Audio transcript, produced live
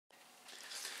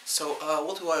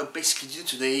What I basically do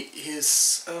today is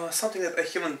something that I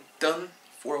haven't done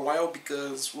for a while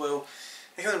because, well,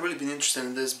 I haven't really been interested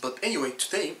in this. But anyway,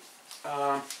 today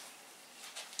I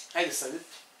decided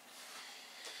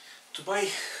to buy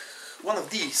one of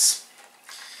these.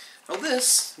 Now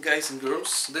this, guys and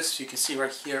girls, this you can see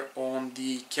right here on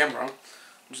the camera.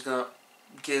 I'm just gonna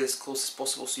get it as close as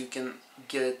possible so you can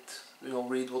get it,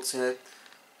 read what's in it.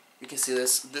 You can see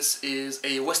this. This is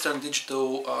a Western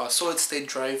Digital solid state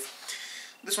drive.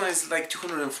 This one is like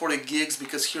 240 gigs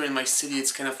because here in my city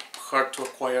it's kind of hard to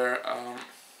acquire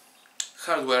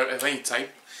hardware of any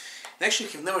type. And actually,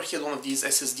 I've never had one of these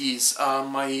SSDs.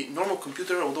 My normal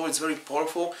computer, although it's very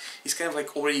powerful, is kind of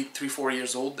like already 3-4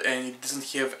 years old, and it doesn't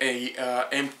have a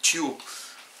M2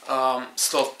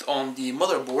 slot on the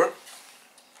motherboard.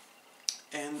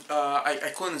 And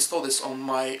I couldn't install this on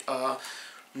my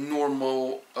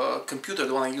normal computer,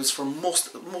 the one I use for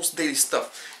most daily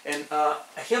stuff. And I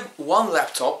have one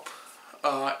laptop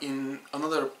in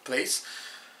another place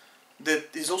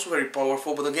that is also very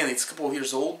powerful, but again, it's a couple of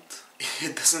years old.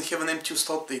 It doesn't have an M2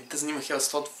 slot. It doesn't even have a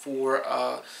slot for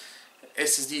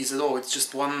SSDs at all. It's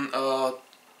just one.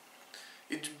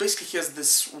 It basically has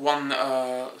this one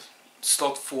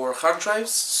slot for hard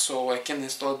drives, so I can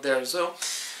install it there as well.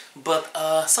 But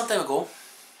some time ago,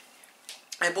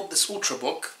 I bought this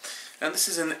Ultrabook, and this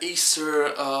is an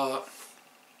Acer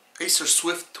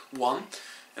Swift one.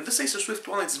 And this Acer Swift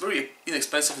one is very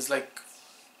inexpensive. It's like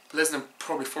less than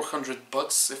probably 400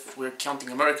 bucks if we're counting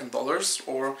American dollars,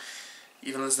 or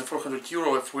even less than 400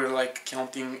 euro if we're like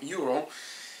counting euro.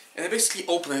 And I basically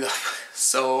open it up.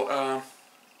 So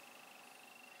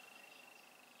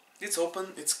it's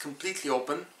open. It's completely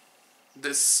open.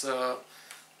 This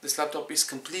laptop is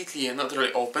completely and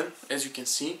utterly open, as you can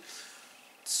see.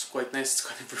 It's quite nice, it's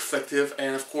kind of reflective,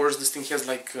 and of course this thing has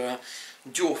like a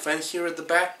dual fan here at the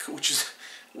back, which is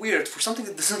weird for something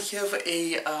that doesn't have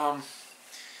a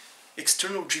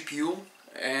external GPU.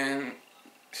 And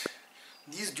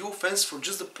these dual fans for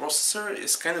just the processor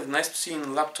is kind of nice to see in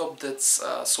a laptop that's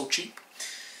so cheap.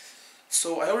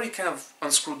 So I already kind of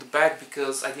unscrewed the back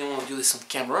because I didn't want to do this on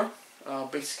camera.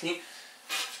 Basically,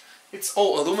 it's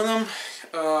all aluminum.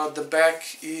 The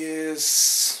back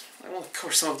is... I won't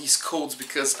cover some of these codes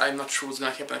because I'm not sure what's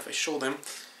gonna happen if I show them.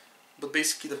 But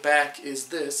basically the back is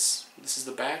this. This is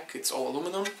the back. It's all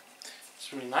aluminum.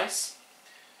 It's really nice.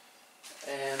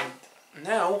 And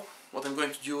now what I'm going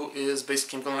to do is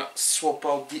basically I'm gonna swap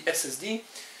out the SSD,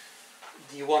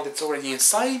 the one that's already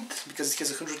inside, because it has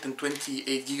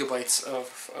 128 gigabytes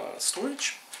of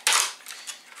storage.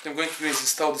 What I'm going to do is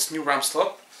install this new RAM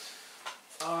slot.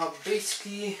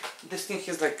 Basically this thing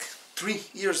has like 3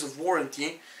 years of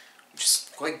warranty, which is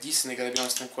quite decent. I gotta be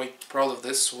honest, I'm quite proud of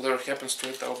this. So whatever happens to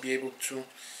it, I'll be able to,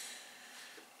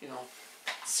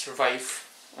 survive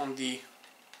on the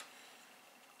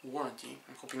warranty.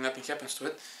 I'm hoping nothing happens to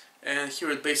it. And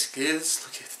here it basically is.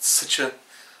 Look at it, it's such a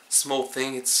small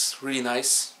thing. It's really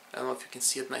nice. I don't know if you can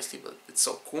see it nicely, but it's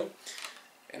so cool.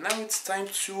 And now it's time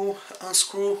to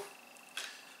unscrew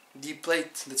the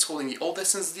plate that's holding the old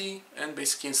SSD and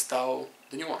basically install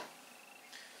the new one.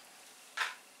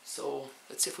 So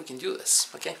let's see if we can do this,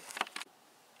 okay?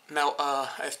 Now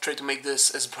I've tried to make this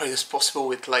as bright as possible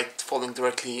with light falling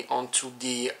directly onto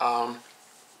the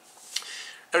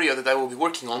area that I will be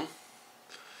working on.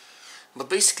 But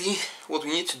basically what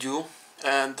we need to do,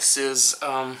 and this is,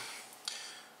 I'm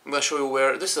going to show you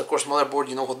where, this is of course motherboard,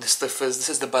 you know what this stuff is, this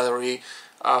is the battery,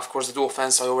 of course the dual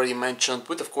fans I already mentioned,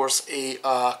 with of course a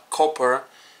copper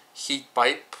heat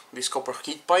pipe, this copper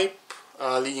heat pipe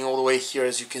leading all the way here,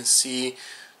 as you can see,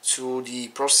 to the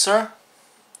processor.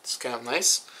 It's kind of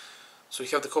nice. So you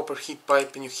have the copper heat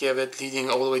pipe and you have it leading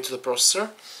all the way to the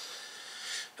processor.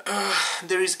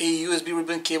 There is a USB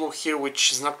ribbon cable here,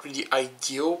 which is not really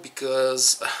ideal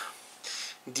because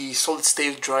the solid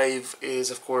state drive is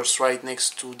of course right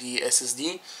next to the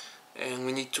SSD, and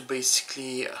we need to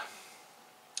basically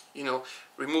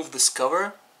remove this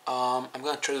cover. I'm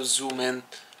gonna try to zoom in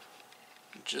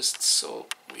just so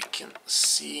we can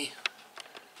see.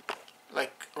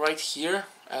 Like right here,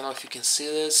 I don't know if you can see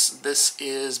this. This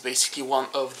is basically one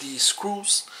of the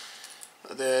screws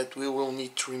that we will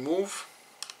need to remove.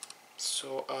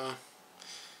 So I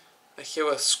have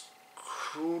a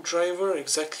screwdriver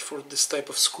exactly for this type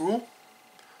of screw.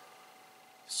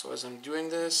 So as I'm doing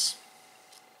this,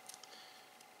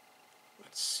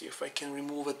 let's see if I can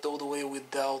remove it all the way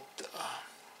without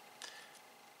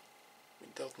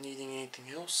needing anything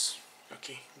else.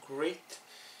 Okay, great.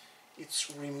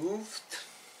 It's removed,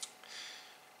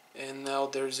 and now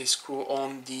there's a screw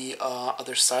on the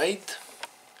other side.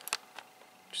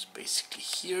 just basically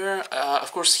here.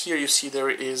 Of course, here you see there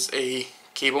is a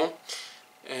cable,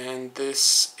 and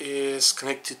this is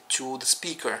connected to the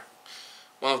speaker,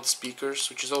 one of the speakers,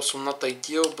 which is also not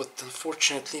ideal, but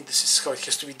unfortunately this is how it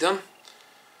has to be done.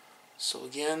 So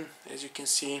again, as you can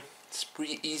see, it's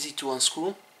pretty easy to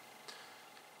unscrew.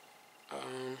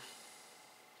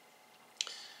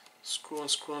 Screw,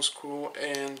 unscrew, unscrew,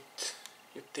 and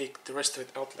you take the rest of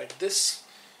it out like this.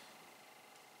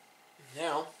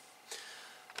 Now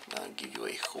I'm gonna give you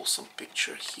a wholesome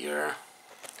picture here,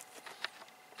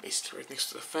 basically right next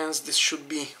to the fence. This should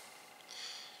be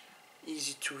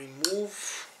easy to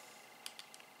remove.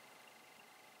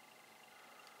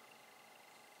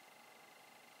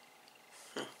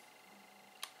 Or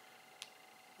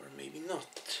maybe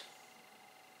not.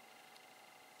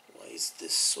 Why is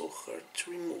this so hard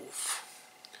to remove?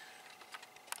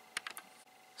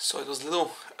 So it was a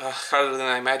little harder than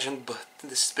I imagined, but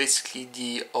this is basically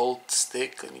the old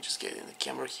stick. Let me just get it in the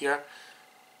camera here.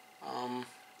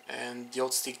 And the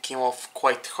old stick came off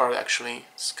quite hard actually.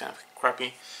 It's kind of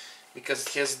crappy because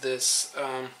it has this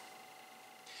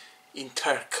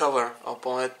entire cover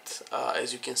upon it,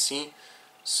 as you can see.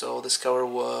 So this cover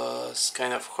was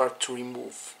kind of hard to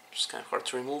remove.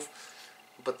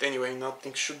 But anyway,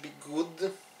 nothing should be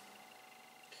good.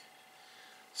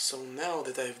 So now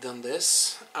that I've done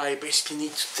this, I basically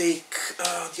need to take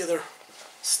the other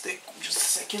stick. Just a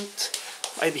second.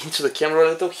 Might be into the camera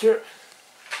a little here,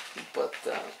 but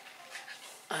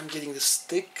I'm getting the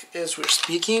stick as we're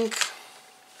speaking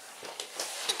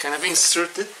to kind of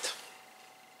insert it.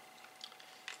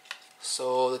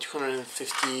 So the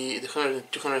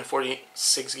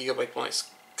 246 gigabyte one is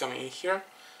coming in here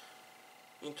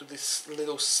into this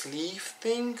little sleeve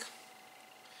thing,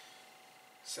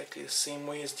 exactly the same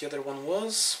way as the other one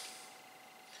was.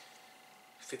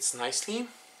 Fits nicely.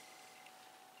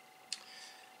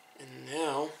 And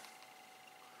now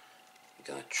I'm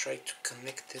gonna try to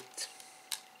connect it,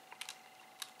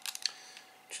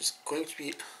 which is going to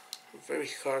be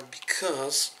very hard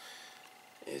because,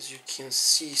 as you can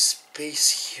see,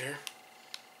 space here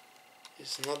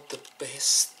is not the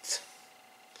best.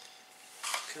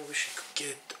 I wish I could get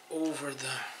it over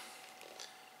the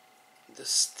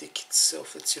stick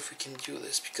itself. Let's see if we can do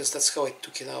this, because that's how I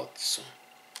took it out. So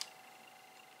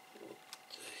what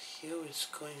the hell is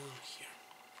going on here?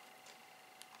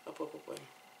 Up.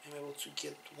 I'm able to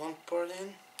get one part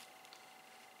in,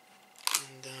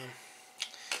 and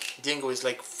the angle is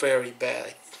like very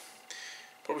bad.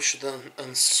 Probably should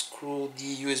unscrew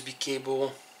the USB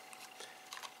cable,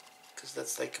 because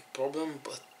that's like a problem,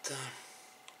 but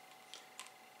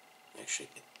actually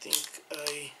I think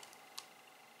I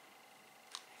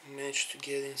managed to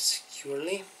get in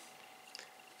securely.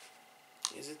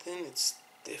 Is it in? It's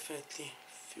definitely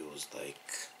feels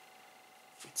like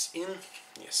it's in.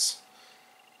 Yes.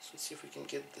 So let's see if we can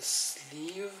get the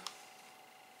sleeve.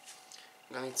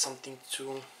 I'm gonna need something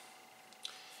to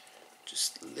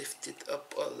just lift it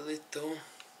up a little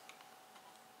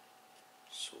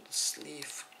so the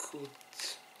sleeve could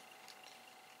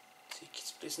take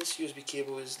its place. This USB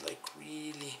cable is like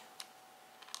really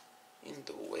in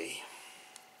the way.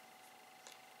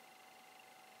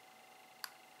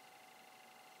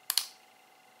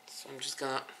 So I'm just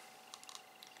gonna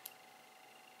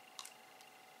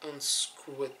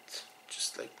unscrew it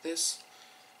just like this,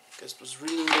 because it was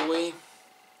really in the way.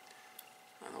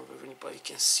 I don't know if anybody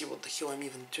can see what the hell I'm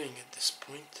even doing at this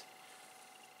point,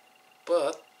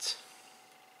 but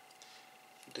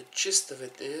the gist of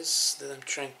it is that I'm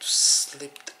trying to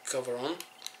slip the cover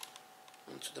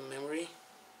onto the memory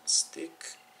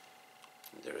stick.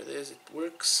 There it is, it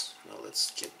works. Now let's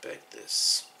get back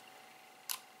this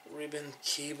ribbon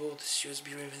cable, this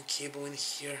USB ribbon cable in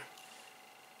here,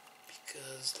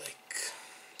 because like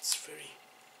it's very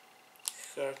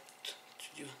hard to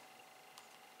do.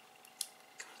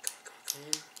 Come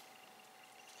on.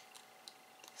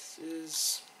 This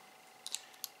is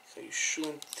how you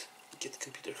shouldn't get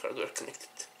computer hardware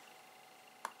connected.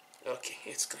 Okay,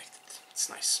 it's connected. It's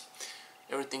nice.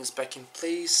 Everything's back in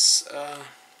place.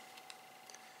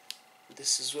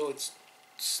 This as well, it's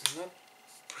not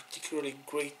particularly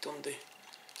great on the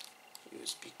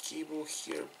USB cable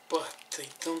here, but I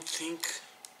don't think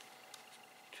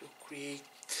to create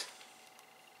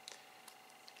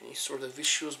any sort of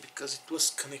issues, because it was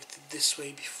connected this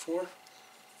way before.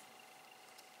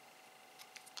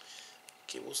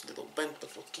 Cable's a little bent,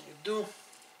 but what can you do?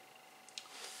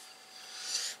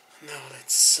 Now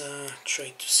let's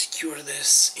try to secure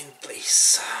this in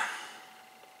place.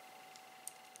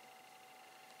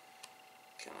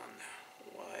 Come on,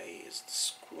 why is the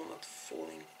screw not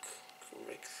falling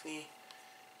correctly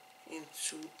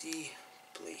into the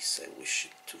place. I wish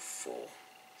it to fall.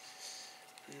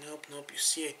 Nope, you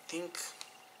see, I think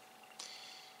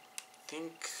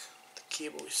the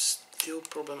cable is still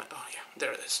problematic. Oh yeah,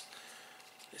 there it is.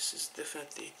 This is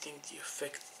definitely, I think, the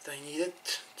effect that I needed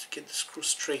to get the screw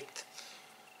straight.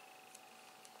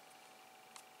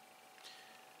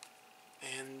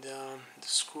 And the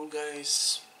screw,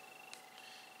 guys,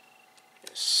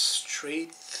 is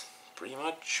straight pretty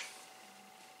much.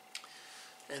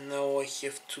 And now all I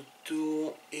have to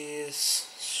do is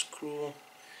screw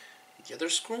the other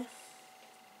screw,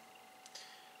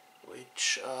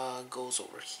 which goes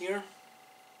over here.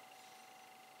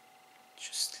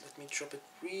 Just let me drop it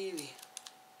really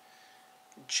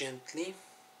gently.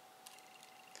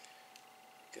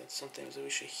 God, sometimes I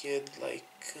wish I had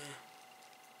like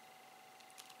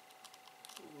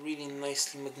really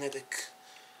nicely magnetic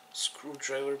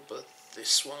screwdriver, but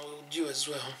this one will do as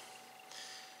well.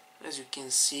 As you can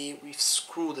see, we've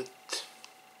screwed it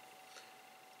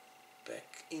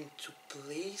back into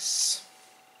place,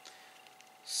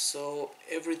 so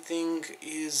everything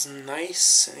is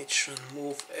nice and it shouldn't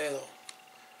move at all,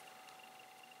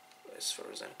 as far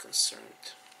as I'm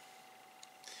concerned.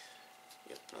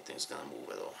 Yep, nothing's gonna move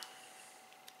at all.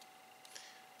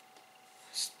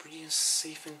 It's pretty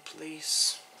safe in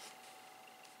place.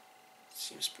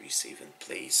 Seems pretty safe in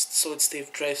place. Solid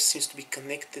state drive seems to be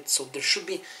connected, so there should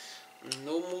be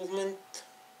no movement.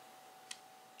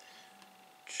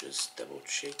 Just double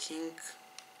checking.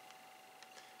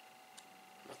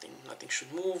 Nothing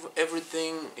should move.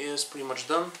 Everything is pretty much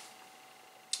done,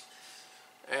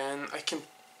 and I can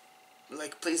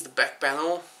like place the back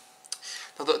panel.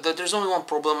 Now there's only one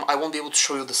problem. I won't be able to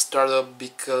show you the startup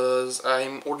because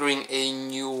I'm ordering a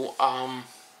new I'm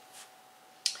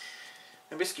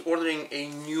basically ordering a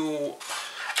new,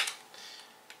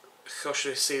 how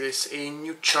should I say this, a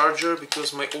new charger,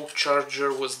 because my old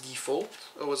charger was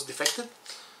defected.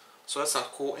 So that's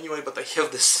not cool anyway, but I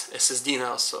have this SSD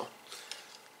now, so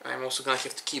I'm also gonna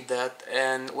have to keep that.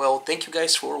 And well, thank you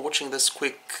guys for watching this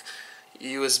quick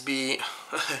USB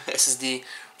SSD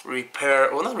repair,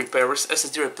 well not repair,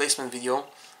 SSD replacement video.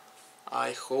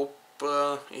 I hope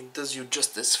it does you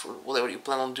justice for whatever you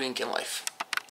plan on doing in life.